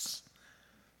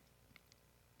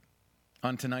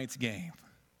on tonight's game.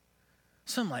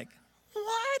 So I'm like,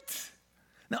 what?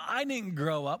 Now, I didn't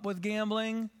grow up with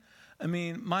gambling. I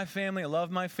mean, my family, I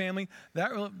love my family.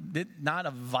 That did not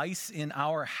a vice in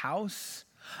our house.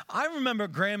 I remember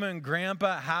Grandma and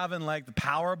Grandpa having like the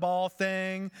Powerball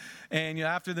thing, and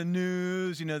after the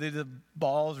news, the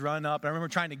balls run up. And I remember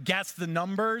trying to guess the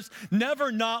numbers.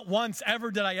 Not once ever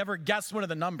did I ever guess one of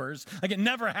the numbers. Like it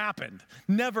never happened.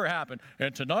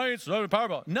 And tonight's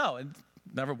Powerball. No, it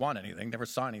never won anything. Never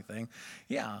saw anything.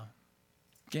 Yeah,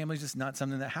 gambling's just not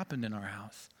something that happened in our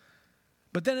house.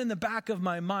 But then in the back of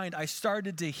my mind, I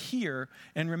started to hear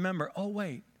and remember, oh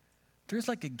wait. There's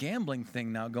like a gambling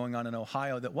thing now going on in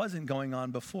Ohio that wasn't going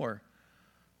on before.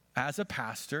 As a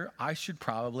pastor, I should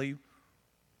probably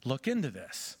look into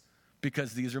this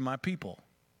because these are my people.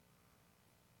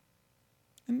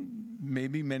 And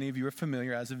maybe many of you are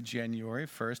familiar, as of January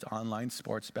 1st, online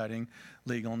sports betting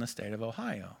legal in the state of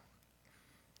Ohio.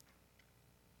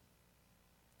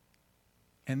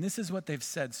 And this is what they've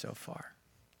said so far,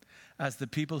 as the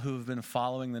people who have been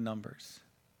following the numbers,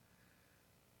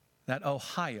 that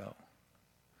Ohio,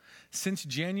 since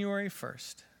January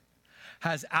 1st,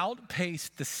 has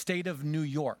outpaced the state of New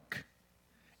York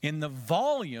in the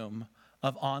volume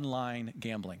of online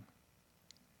gambling.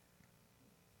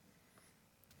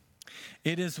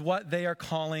 It is what they are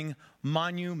calling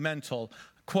monumental.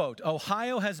 Quote,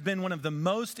 Ohio has been one of the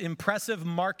most impressive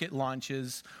market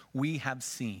launches we have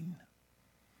seen.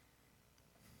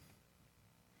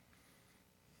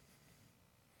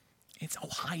 It's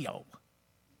Ohio.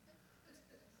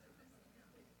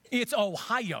 It's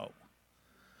Ohio.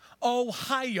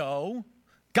 Ohio.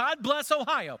 God bless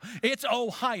Ohio. It's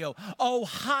Ohio.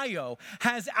 Ohio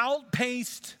has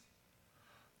outpaced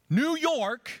New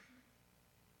York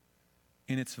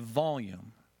in its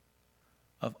volume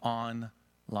of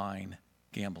online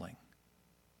gambling.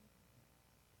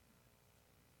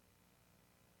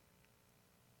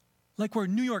 Like where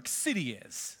New York City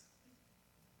is.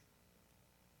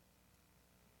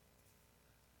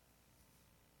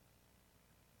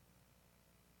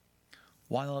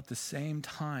 While at the same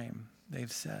time,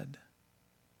 they've said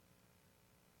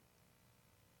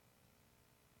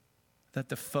that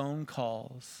the phone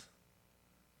calls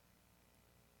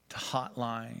to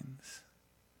hotlines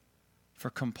for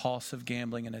compulsive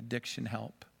gambling and addiction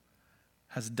help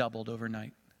has doubled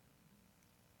overnight.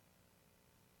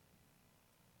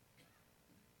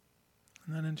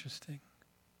 Isn't that interesting?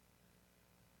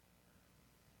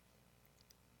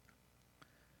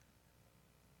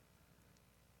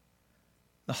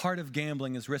 The heart of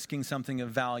gambling is risking something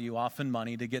of value, often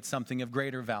money, to get something of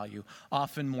greater value,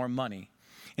 often more money.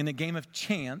 In a game of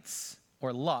chance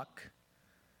or luck,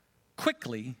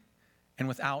 quickly and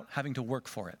without having to work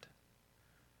for it.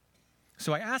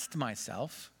 So I asked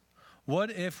myself,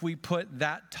 what if we put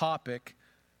that topic,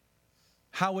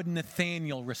 how would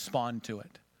Nathanael respond to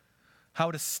it? How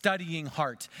would a studying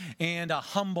heart and a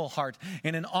humble heart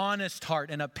and an honest heart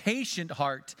and a patient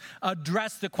heart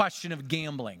address the question of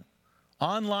gambling,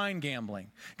 online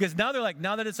gambling? Because now they're like,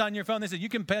 now that it's on your phone, they say you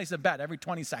can place a bet every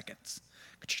 20 seconds.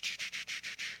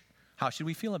 How should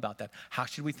we feel about that? How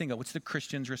should we think of what's the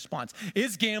Christian's response?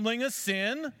 Is gambling a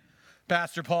sin,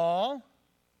 Pastor Paul?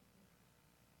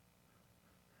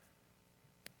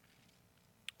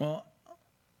 Well,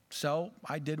 so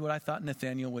I did what I thought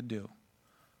Nathanael would do.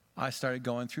 I started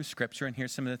going through Scripture, and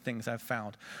here's some of the things I've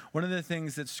found. One of the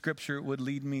things that Scripture would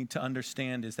lead me to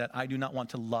understand is that I do not want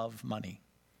to love money.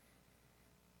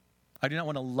 I do not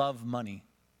want to love money.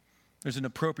 There's an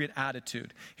appropriate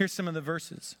attitude. Here's some of the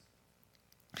verses.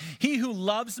 He who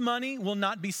loves money will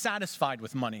not be satisfied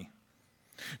with money,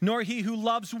 nor he who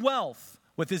loves wealth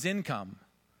with his income.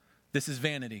 This is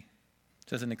vanity.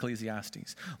 Says in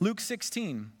Ecclesiastes. Luke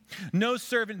 16, no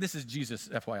servant, this is Jesus,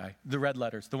 FYI, the red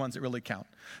letters, the ones that really count,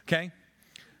 okay?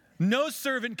 No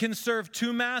servant can serve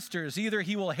two masters. Either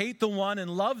he will hate the one and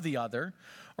love the other,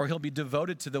 or he'll be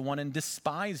devoted to the one and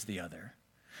despise the other.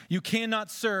 You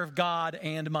cannot serve God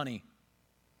and money.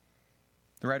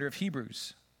 The writer of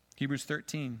Hebrews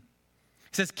 13,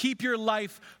 says, keep your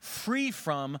life free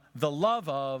from the love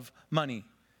of money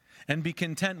and be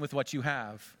content with what you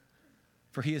have.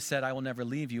 For he has said, I will never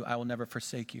leave you. I will never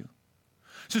forsake you.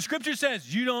 So Scripture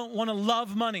says you don't want to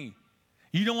love money.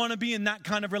 You don't want to be in that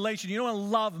kind of relation. You don't want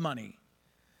to love money.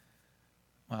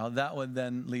 Well, that would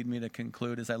then lead me to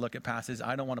conclude as I look at passages,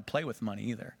 I don't want to play with money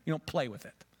either. You don't play with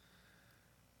it.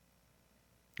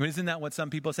 I mean, isn't that what some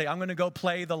people say? I'm going to go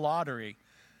play the lottery,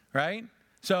 right?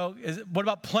 So what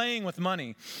about playing with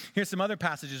money? Here's some other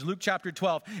passages. Luke chapter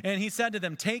 12. And he said to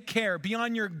them, take care, be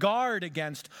on your guard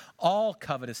against all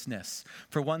covetousness,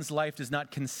 for one's life does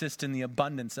not consist in the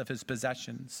abundance of his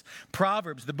possessions.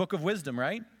 Proverbs, the book of wisdom,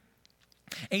 right?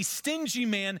 A stingy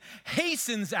man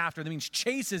hastens after, that means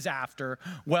chases after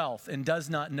wealth, and does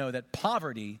not know that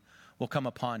poverty will come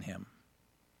upon him.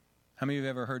 How many of you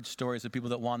have ever heard stories of people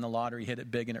that won the lottery, hit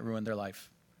it big, and it ruined their life?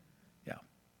 Yeah.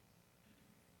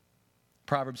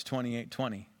 Proverbs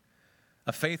 28:20.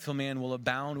 A faithful man will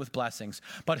abound with blessings,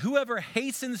 but whoever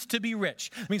hastens to be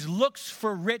rich, means looks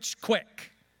for rich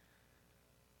quick,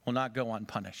 will not go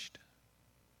unpunished.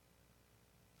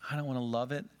 I don't want to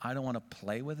love it. I don't want to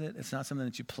play with it. It's not something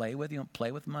that you play with. You don't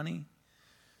play with money.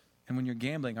 And when you're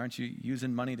gambling, aren't you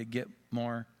using money to get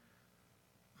more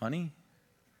money?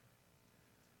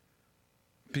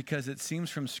 Because it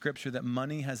seems from Scripture that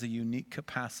money has a unique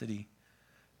capacity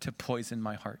to poison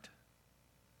my heart.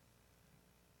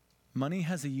 Money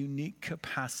has a unique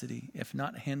capacity, if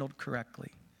not handled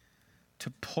correctly, to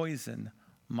poison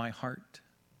my heart.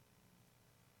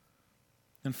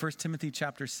 In 1 Timothy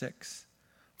chapter 6,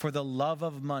 for the love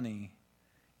of money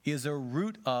is a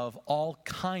root of all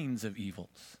kinds of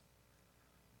evils.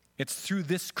 It's through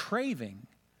this craving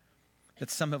that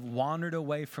some have wandered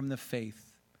away from the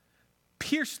faith,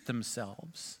 pierced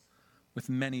themselves with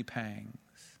many pangs.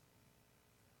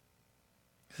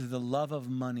 The love of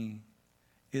money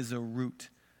is a root,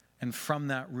 and from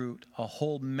that root, a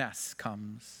whole mess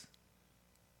comes.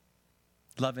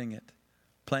 Loving it,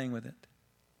 playing with it.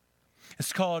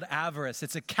 It's called avarice.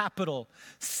 It's a capital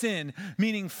sin,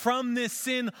 meaning from this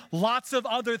sin, lots of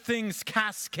other things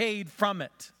cascade from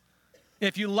it.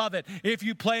 If you love it, if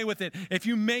you play with it, if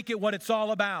you make it what it's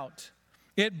all about,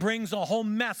 it brings a whole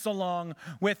mess along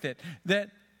with it. That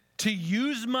to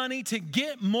use money, to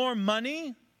get more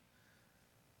money,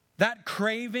 that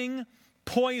craving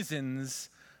poisons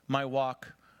my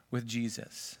walk with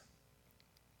Jesus.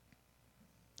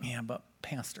 Yeah, but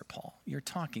Pastor Paul, you're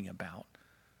talking about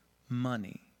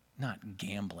money, not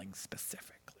gambling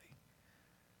specifically.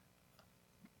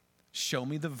 Show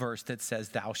me the verse that says,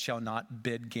 thou shalt not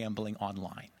bid gambling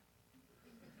online.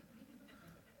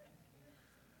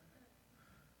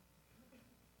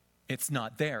 It's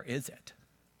not there, is it?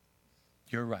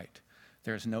 You're right.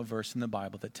 There's no verse in the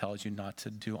Bible that tells you not to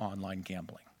do online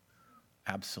gambling.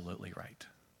 Absolutely right.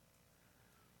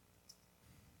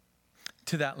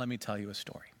 To that, let me tell you a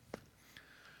story.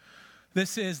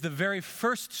 This is the very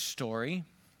first story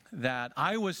that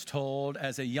I was told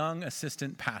as a young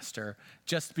assistant pastor,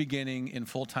 just beginning in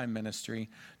full-time ministry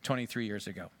 23 years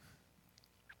ago.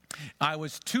 I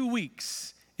was 2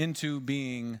 weeks into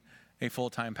being a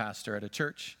full-time pastor at a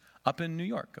church up in New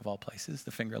York, of all places,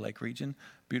 the Finger Lake region,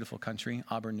 beautiful country,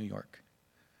 Auburn, New York.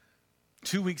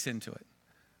 2 weeks into it.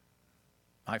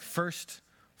 My first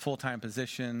full-time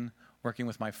position working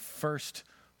with my first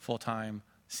full-time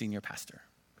senior pastor.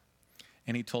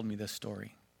 And he told me this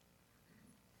story.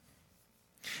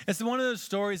 It's one of those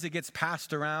stories that gets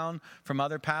passed around from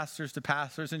other pastors to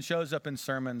pastors and shows up in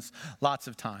sermons lots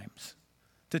of times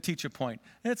to teach a point.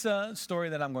 And it's a story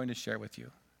that I'm going to share with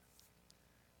you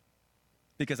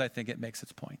because I think it makes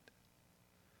its point.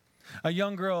 A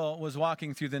young girl was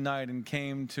walking through the night and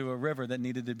came to a river that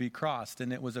needed to be crossed,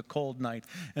 and it was a cold night,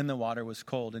 and the water was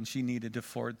cold, and she needed to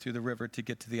ford through the river to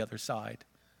get to the other side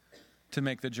to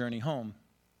make the journey home.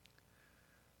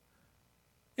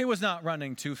 It was not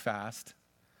running too fast,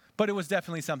 but it was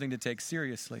definitely something to take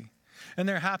seriously. And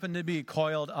there happened to be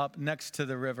coiled up next to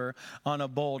the river on a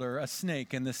boulder a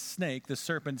snake. And the snake, the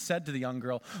serpent, said to the young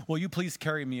girl, "Will you please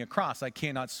carry me across? I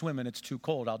cannot swim and it's too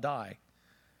cold. I'll die."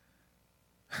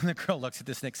 And the girl looks at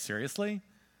the snake, "Seriously?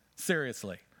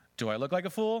 Seriously? Do I look like a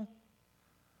fool?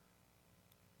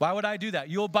 Why would I do that?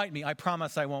 You'll bite me. I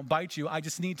promise I won't bite you. I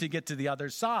just need to get to the other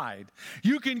side.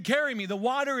 You can carry me. The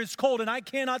water is cold and I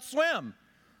cannot swim.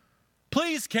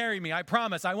 Please carry me. I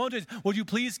promise I won't. Would you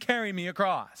please carry me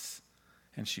across?"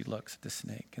 And she looks at the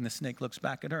snake, and the snake looks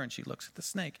back at her, and she looks at the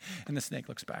snake, and the snake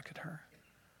looks back at her.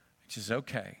 And she says,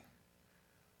 "Okay."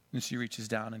 And she reaches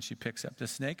down and she picks up the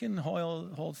snake and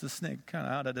holds the snake kind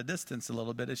of out at a distance a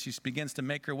little bit as she begins to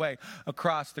make her way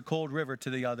across the cold river to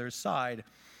the other side.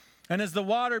 And as the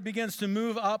water begins to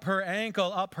move up her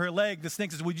ankle, up her leg, the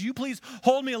snake says, "Would you please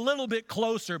hold me a little bit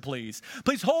closer, please?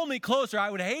 Please hold me closer. I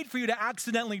would hate for you to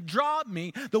accidentally drop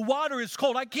me. The water is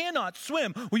cold. I cannot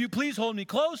swim. Will you please hold me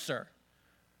closer?"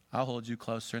 "I'll hold you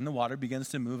closer." And the water begins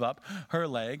to move up her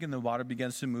leg, and the water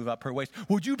begins to move up her waist.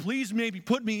 "Would you please maybe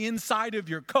put me inside of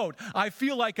your coat? I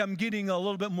feel like I'm getting a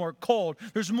little bit more cold.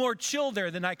 There's more chill there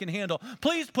than I can handle.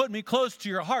 Please put me close to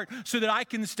your heart so that I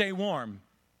can stay warm."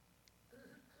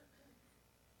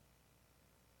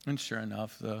 And sure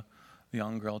enough, the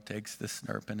young girl takes the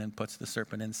serpent and puts the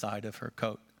serpent inside of her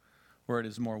coat where it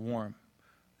is more warm.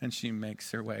 And she makes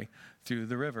her way through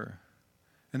the river.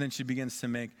 And then she begins to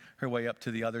make her way up to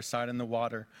the other side, and the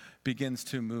water begins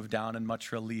to move down, and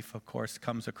much relief, of course,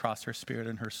 comes across her spirit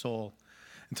and her soul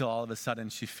until all of a sudden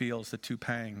she feels the two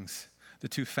fangs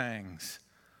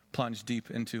plunge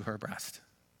deep into her breast.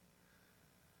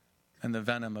 And the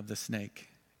venom of the snake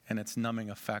and its numbing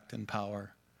effect and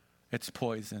power, its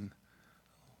poison,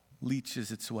 leaches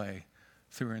its way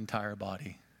through her entire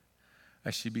body.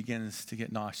 As she begins to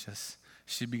get nauseous,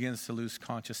 she begins to lose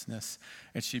consciousness,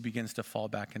 and she begins to fall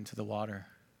back into the water.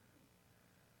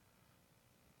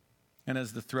 And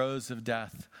as the throes of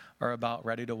death are about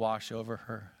ready to wash over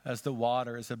her, as the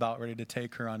water is about ready to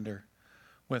take her under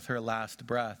with her last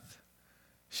breath,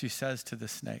 she says to the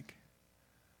snake,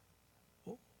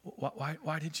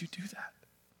 Why did you do that?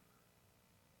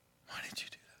 Why did you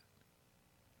do that?"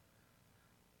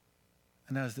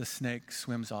 And as the snake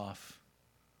swims off,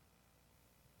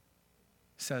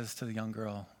 says to the young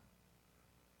girl,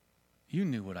 "You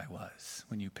knew what I was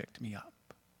when you picked me up.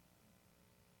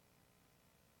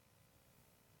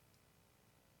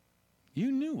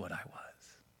 You knew what I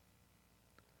was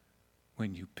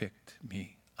when you picked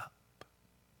me up."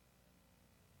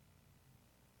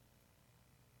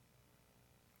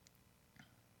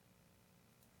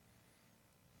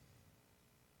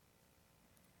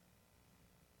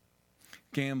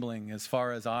 Gambling, as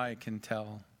far as I can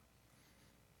tell,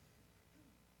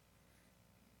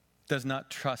 does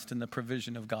not trust in the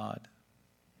provision of God.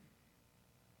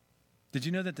 Did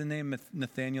you know that the name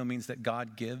Nathanael means that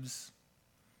God gives?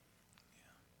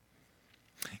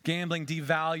 Yeah. Gambling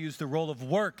devalues the role of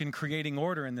work in creating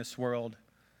order in this world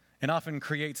and often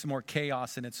creates more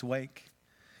chaos in its wake.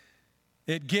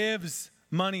 It gives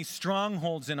money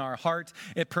strongholds in our heart.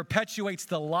 It perpetuates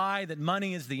the lie that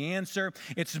money is the answer.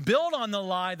 It's built on the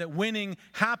lie that winning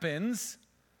happens.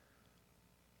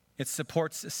 It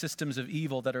supports systems of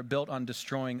evil that are built on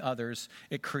destroying others.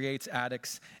 It creates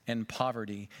addicts and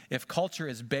poverty. If culture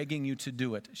is begging you to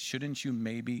do it, shouldn't you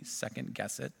maybe second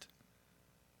guess it?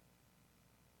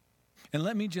 And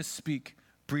let me just speak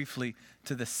briefly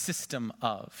to the system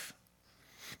of.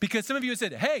 Because some of you have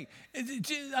said, "Hey, I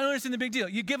don't understand the big deal.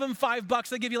 You give them $5,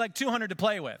 they give you like $200 to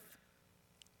play with."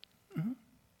 Mm-hmm.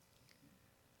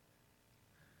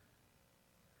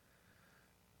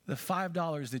 The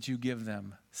 $5 that you give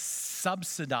them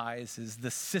subsidizes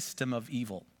the system of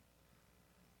evil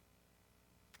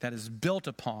that is built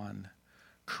upon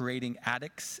creating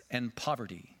addicts and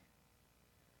poverty.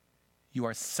 You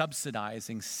are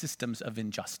subsidizing systems of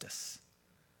injustice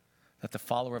that the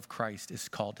follower of Christ is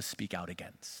called to speak out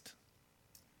against.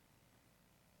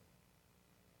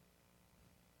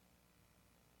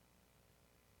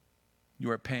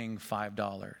 You are paying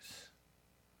 $5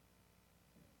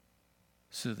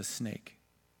 so the snake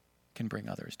can bring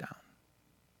others down.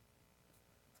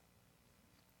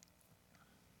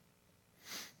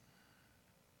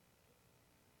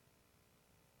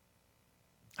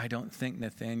 I don't think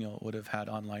Nathanael would have had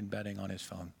online betting on his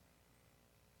phone.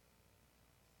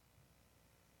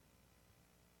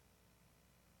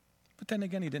 But then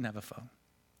again, he didn't have a phone.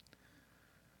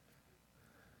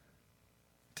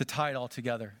 To tie it all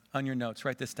together, on your notes,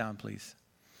 write this down, please.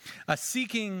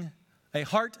 A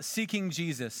heart seeking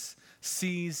Jesus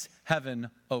sees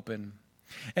heaven open.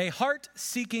 A heart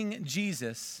seeking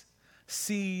Jesus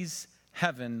sees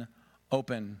heaven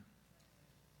open.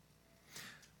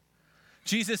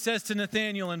 Jesus says to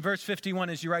Nathanael in verse 51,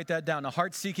 as you write that down, a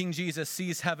heart-seeking Jesus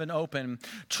sees heaven open.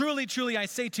 Truly, truly, I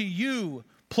say to you,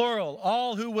 plural,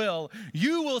 all who will,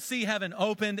 you will see heaven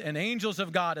opened and angels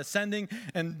of God ascending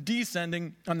and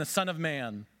descending on the Son of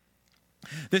Man.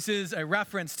 This is a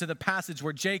reference to the passage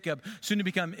where Jacob, soon to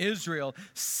become Israel,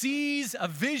 sees a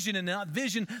vision, and in that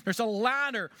vision, there's a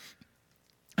ladder.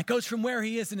 It goes from where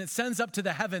he is and it sends up to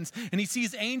the heavens, and he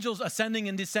sees angels ascending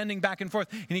and descending back and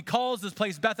forth, and he calls this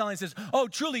place Bethel and he says, oh,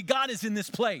 truly God is in this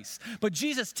place. But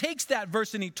Jesus takes that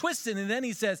verse and he twists it, and then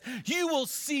he says, you will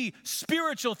see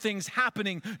spiritual things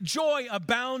happening, joy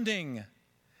abounding.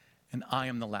 And I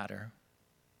am the ladder.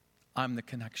 I'm the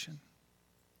connection.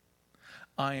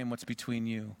 I am what's between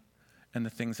you and the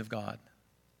things of God.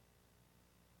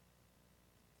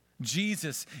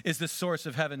 Jesus is the source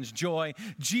of heaven's joy.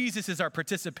 Jesus is our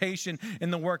participation in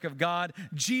the work of God.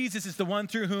 Jesus is the one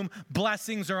through whom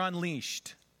blessings are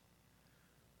unleashed.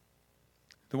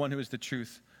 The one who is the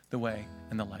truth, the way,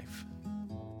 and the life.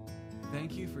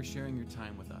 Thank you for sharing your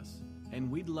time with us, and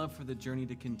we'd love for the journey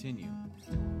to continue.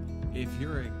 If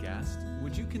you're a guest,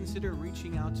 would you consider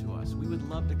reaching out to us? We would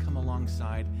love to come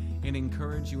alongside and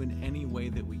encourage you in any way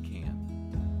that we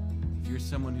can. If you're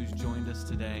someone who's joined us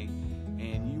today,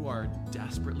 and you are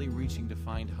desperately reaching to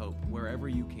find hope wherever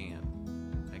you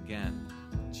can. Again,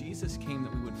 Jesus came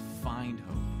that we would find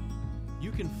hope. You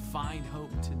can find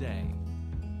hope today.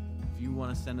 If you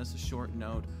want to send us a short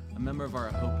note, a member of our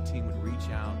hope team would reach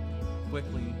out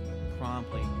quickly,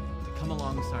 promptly, to come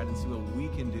alongside and see what we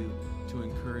can do to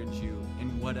encourage you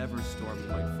in whatever storm you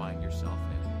might find yourself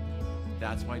in.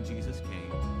 That's why Jesus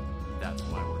came. That's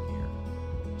why we're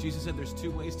here. Jesus said there's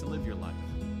two ways to live your life.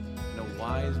 And a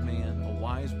wise man, a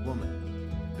wise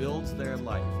woman, builds their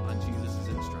life on Jesus'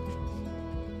 instructions.